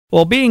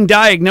Well, being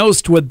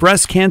diagnosed with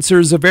breast cancer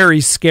is a very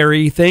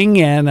scary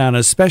thing, and on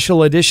a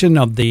special edition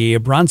of the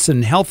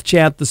Bronson Health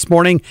Chat this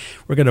morning,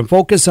 we're going to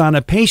focus on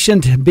a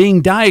patient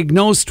being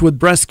diagnosed with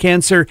breast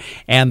cancer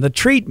and the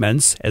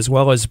treatments, as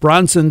well as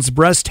Bronson's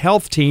breast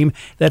health team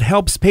that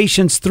helps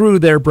patients through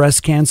their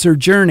breast cancer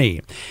journey.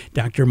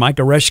 Dr.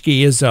 Mika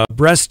Reschke is a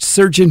breast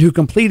surgeon who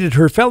completed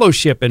her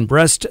fellowship in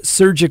breast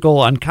surgical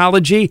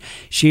oncology.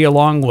 She,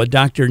 along with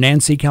Dr.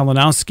 Nancy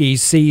Kalinowski,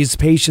 sees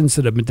patients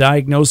that have been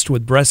diagnosed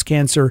with breast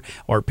cancer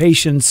or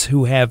patients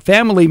who have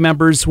family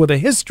members with a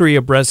history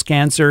of breast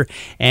cancer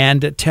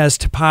and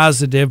test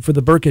positive for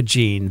the BRCA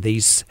gene.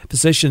 These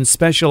physicians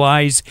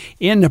specialize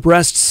in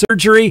breast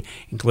surgery,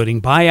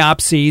 including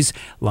biopsies,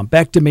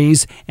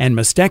 lumpectomies, and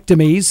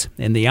mastectomies.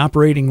 In the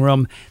operating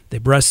room, the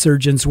breast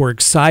surgeons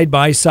work side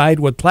by side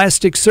with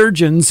plastic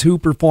surgeons who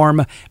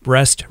perform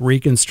breast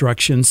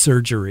reconstruction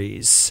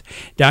surgeries.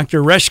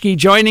 Dr. Reschke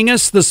joining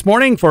us this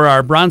morning for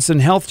our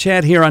Bronson Health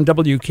Chat here on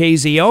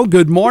WKZO.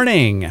 Good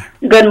morning.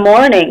 Good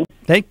morning.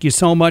 Thank you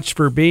so much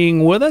for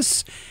being with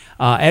us.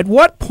 At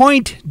what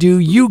point do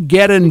you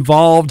get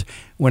involved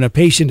when a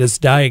patient is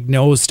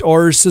diagnosed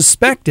or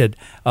suspected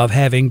of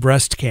having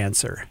breast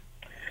cancer?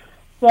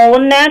 Well,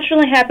 what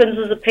naturally happens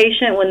is a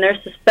patient, when they're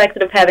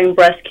suspected of having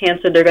breast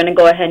cancer, they're going to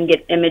go ahead and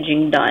get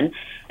imaging done,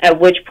 at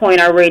which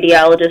point our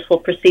radiologist will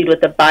proceed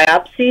with a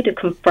biopsy to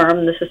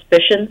confirm the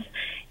suspicions.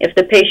 If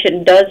the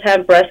patient does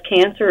have breast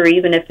cancer, or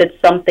even if it's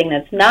something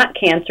that's not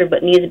cancer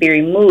but needs to be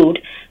removed,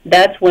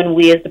 that's when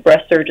we as the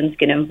breast surgeons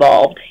get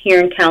involved. Here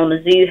in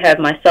Kalamazoo, you have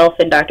myself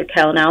and Dr.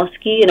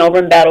 Kalinowski, and over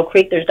in Battle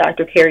Creek, there's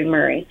Dr. Carrie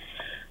Murray.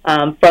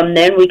 From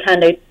then, we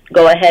kind of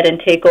go ahead and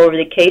take over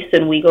the case,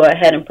 and we go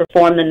ahead and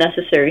perform the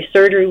necessary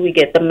surgery. We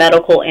get the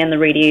medical and the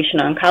radiation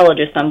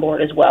oncologist on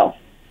board as well.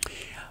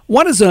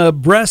 What is a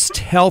breast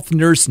health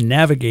nurse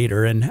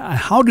navigator, and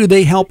how do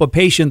they help a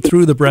patient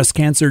through the breast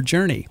cancer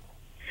journey?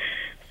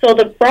 So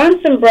the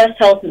Bronson Breast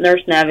Health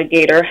Nurse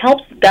Navigator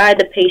helps guide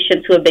the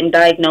patients who have been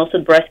diagnosed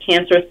with breast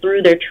cancer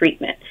through their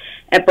treatment.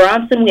 At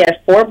Bronson, we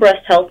have 4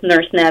 breast health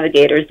nurse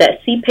navigators that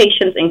see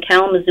patients in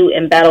Kalamazoo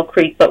and Battle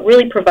Creek, but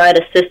really provide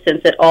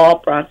assistance at all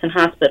Bronson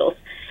hospitals.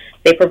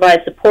 They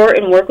provide support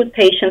and work with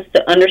patients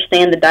to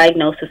understand the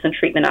diagnosis and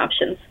treatment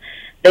options.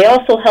 They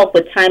also help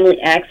with timely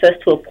access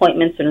to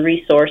appointments and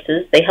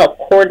resources. They help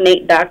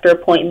coordinate doctor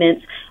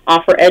appointments,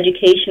 offer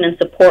education and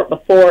support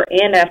before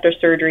and after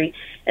surgery,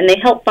 and they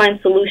help find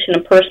solutions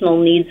to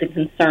personal needs and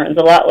concerns,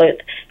 a lot with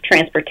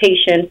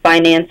transportation,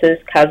 finances,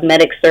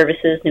 cosmetic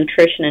services,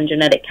 nutrition, and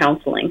genetic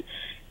counseling.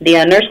 The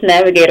nurse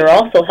navigator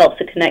also helps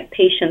to connect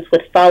patients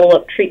with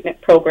follow-up treatment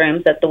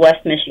programs at the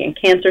West Michigan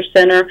Cancer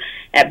Center,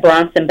 at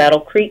Bronson Battle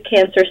Creek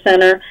Cancer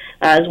Center,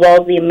 as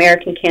well as the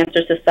American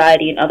Cancer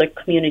Society and other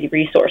community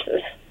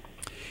resources.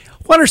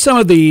 What are some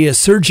of the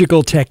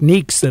surgical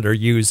techniques that are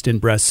used in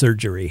breast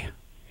surgery?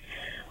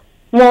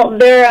 Well,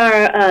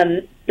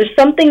 there's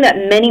something that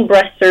many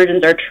breast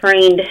surgeons are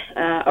trained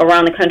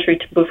around the country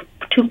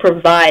to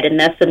provide, and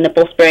that's the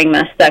nipple-sparing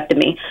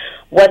mastectomy.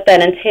 What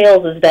that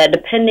entails is that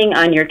depending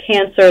on your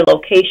cancer,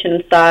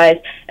 location, size,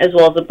 as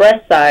well as the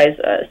breast size,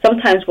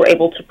 sometimes we're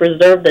able to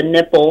preserve the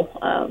nipple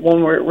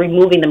when we're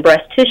removing the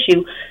breast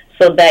tissue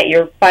so that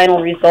your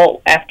final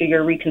result after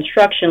your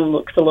reconstruction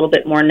looks a little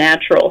bit more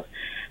natural.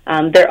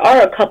 There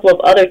are a couple of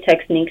other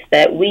techniques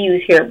that we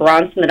use here at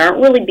Bronson that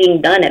aren't really being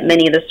done at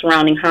many of the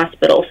surrounding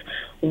hospitals.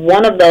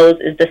 One of those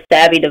is the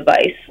Savvy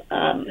device.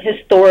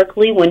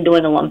 Historically, when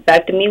doing a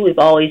lumpectomy, we've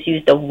always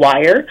used a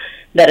wire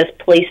that is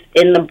placed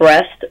in the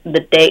breast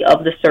the day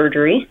of the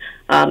surgery.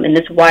 And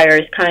this wire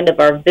is kind of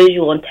our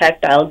visual and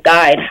tactile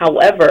guide.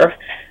 However,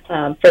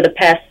 for the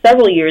past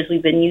several years,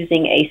 we've been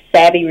using a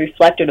Savvy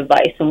reflector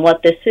device. And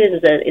what this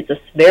is that it's a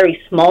very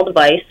small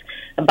device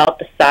about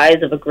the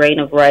size of a grain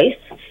of rice,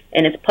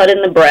 and it's put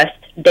in the breast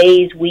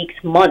days, weeks,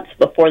 months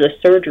before the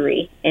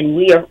surgery, and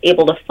we are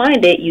able to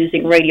find it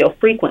using radio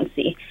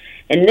frequency.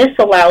 And this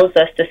allows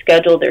us to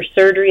schedule their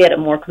surgery at a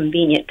more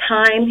convenient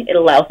time. It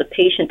allows the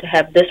patient to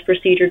have this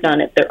procedure done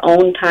at their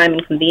own time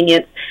and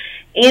convenience,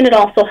 and it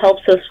also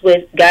helps us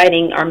with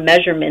guiding our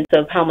measurements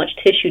of how much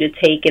tissue to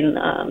take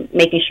and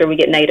making sure we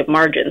get negative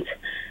margins.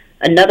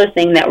 Another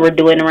thing that we're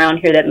doing around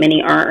here that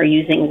many aren't are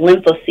using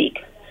LymphoSeek.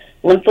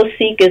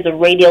 LymphoSeek is a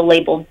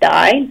radio-labeled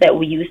dye that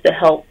we use to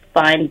help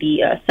find the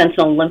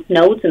sentinel lymph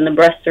nodes in the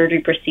breast surgery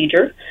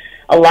procedure.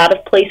 A lot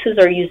of places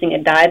are using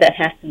a dye that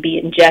has to be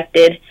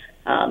injected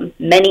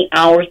many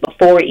hours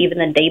before, even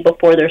the day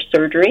before their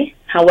surgery.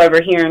 However,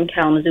 here in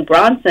Kalamazoo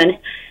Bronson,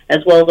 as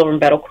well as over in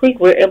Battle Creek,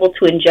 we're able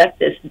to inject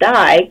this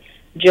dye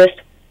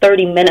just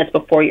 30 minutes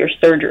before your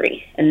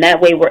surgery. And that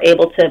way we're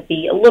able to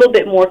be a little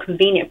bit more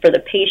convenient for the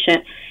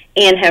patient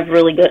and have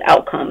really good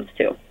outcomes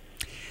too.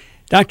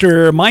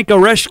 Dr. Mika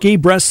Reschke,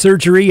 breast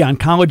surgery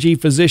oncology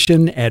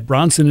physician at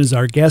Bronson, is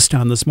our guest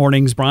on this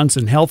morning's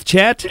Bronson Health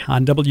Chat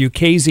on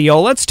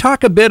WKZO. Let's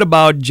talk a bit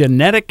about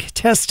genetic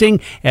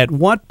testing. At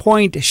what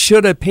point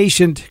should a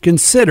patient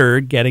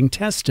consider getting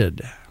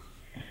tested?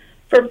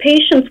 For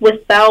patients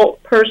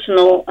without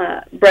personal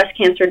breast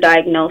cancer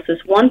diagnosis,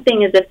 one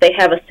thing is if they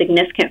have a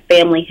significant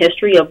family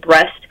history of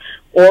breast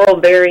or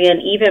ovarian,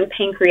 even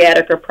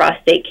pancreatic or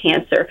prostate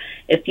cancer.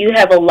 If you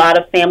have a lot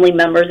of family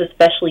members,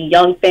 especially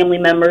young family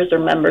members or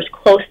members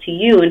close to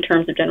you in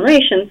terms of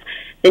generations,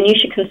 then you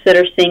should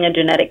consider seeing a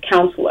genetic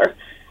counselor.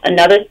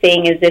 Another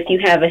thing is if you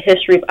have a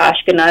history of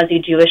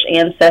Ashkenazi Jewish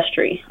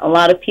ancestry. A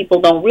lot of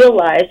people don't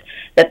realize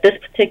that this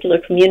particular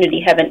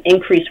community have an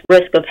increased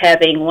risk of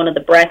having one of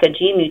the BRCA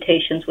gene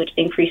mutations, which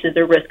increases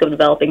their risk of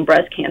developing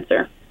breast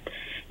cancer.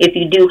 If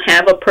you do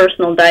have a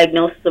personal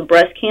diagnosis of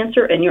breast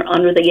cancer and you're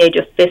under the age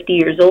of 50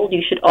 years old,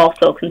 you should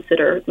also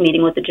consider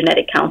meeting with a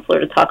genetic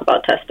counselor to talk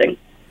about testing.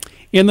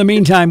 In the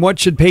meantime, what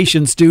should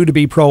patients do to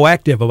be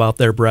proactive about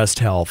their breast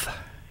health?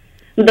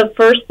 The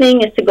first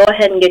thing is to go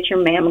ahead and get your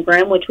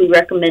mammogram, which we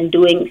recommend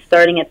doing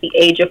starting at the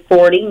age of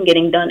 40 and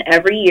getting done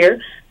every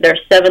year. There are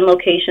 7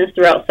 locations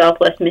throughout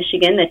Southwest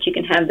Michigan that you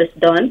can have this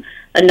done.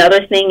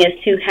 Another thing is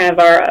to have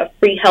our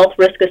free health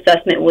risk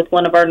assessment with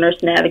one of our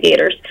nurse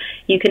navigators.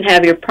 You can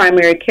have your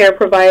primary care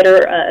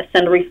provider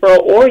send a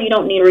referral, or you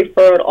don't need a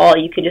referral at all.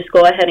 You can just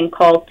go ahead and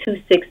call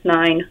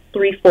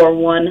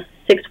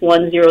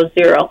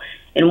 269-341-6100.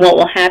 And what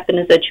will happen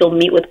is that you'll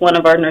meet with one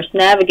of our nurse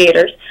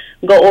navigators,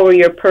 go over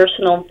your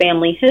personal and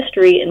family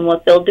history, and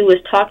what they'll do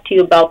is talk to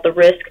you about the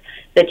risk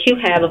that you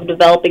have of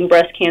developing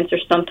breast cancer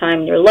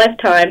sometime in your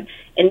lifetime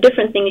and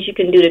different things you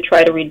can do to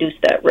try to reduce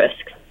that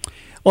risk.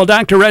 Well,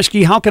 Dr.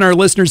 Reschke, how can our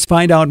listeners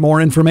find out more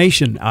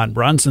information on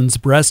Bronson's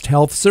Breast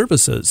Health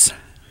Services?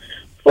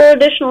 For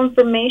additional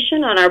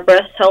information on our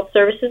breast health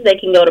services, they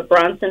can go to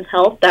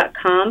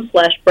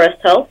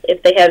bronsonhealth.com/breasthealth.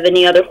 If they have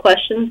any other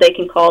questions, they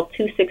can call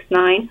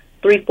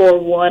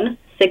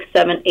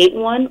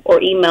 269-341-6781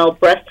 or email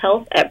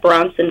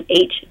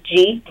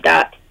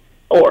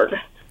breasthealth@bronsonhg.org.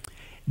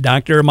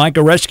 Dr. Mika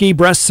Reschke,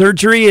 breast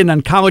surgery and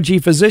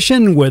oncology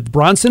physician with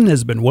Bronson,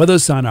 has been with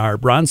us on our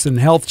Bronson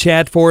Health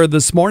Chat for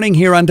this morning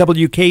here on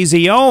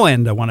WKZO,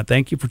 and I want to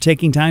thank you for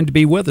taking time to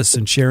be with us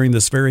and sharing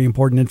this very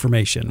important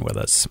information with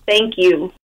us. Thank you.